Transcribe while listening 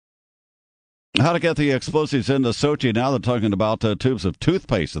How to get the explosives into Sochi. Now they're talking about tubes of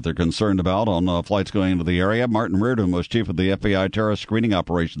toothpaste that they're concerned about on flights going into the area. Martin Reardon was chief of the FBI Terrorist Screening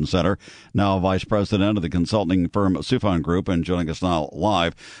Operations Center, now vice president of the consulting firm Soufan Group, and joining us now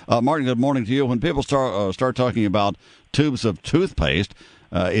live. Martin, good morning to you. When people start talking about tubes of toothpaste,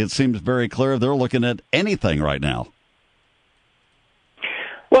 it seems very clear they're looking at anything right now.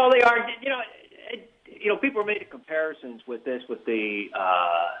 Well, they are. People are making comparisons with this with the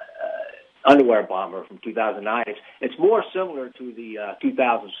underwear bomber from 2009. It's more similar to the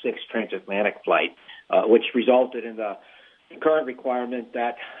 2006 transatlantic flight, which resulted in the current requirement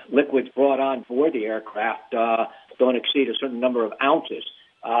that liquids brought on board the aircraft don't exceed a certain number of ounces,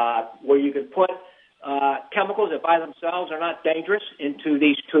 where you can put chemicals that by themselves are not dangerous into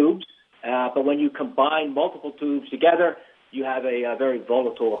these tubes, but when you combine multiple tubes together, you have a very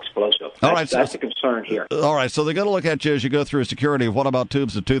volatile explosive. That's the concern here. All right, so they're going to look at you as you go through security. What about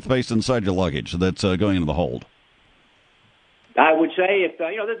tubes of toothpaste inside your luggage that's going into the hold? I would say if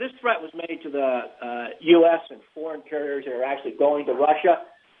this threat was made to the U.S. and foreign carriers that are actually going to Russia,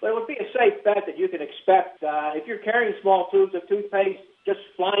 but it would be a safe bet that you can expect if you're carrying small tubes of toothpaste just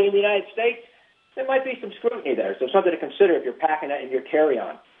flying in the United States, there might be some scrutiny there. So something to consider if you're packing that in your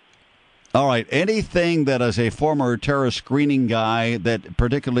carry-on. All right. Anything that as a former terrorist screening guy that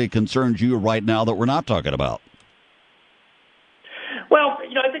particularly concerns you right now that we're not talking about? Well,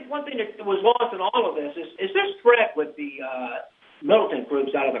 I think one thing that was lost in all of this is this threat with the militant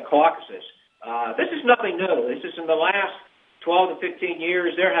groups out of the Caucasus. This is nothing new. This is in the last 12 to 15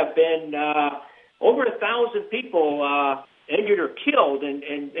 years, there have been over 1,000 people injured or killed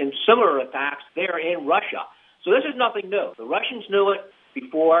in similar attacks there in Russia. So this is nothing new. The Russians knew it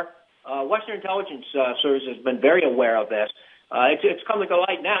before. Western intelligence service has been very aware of this. It's coming to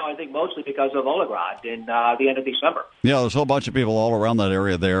light now, I think, mostly because of Volgograd in the end of December. Yeah, there's a whole bunch of people all around that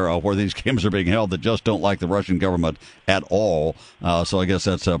area there where these games are being held that just don't like the Russian government at all. So I guess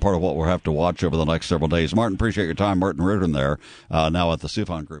that's part of what we'll have to watch over the next several days. Martin, appreciate your time. Martin Reardon there, now at the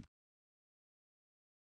Soufan Group.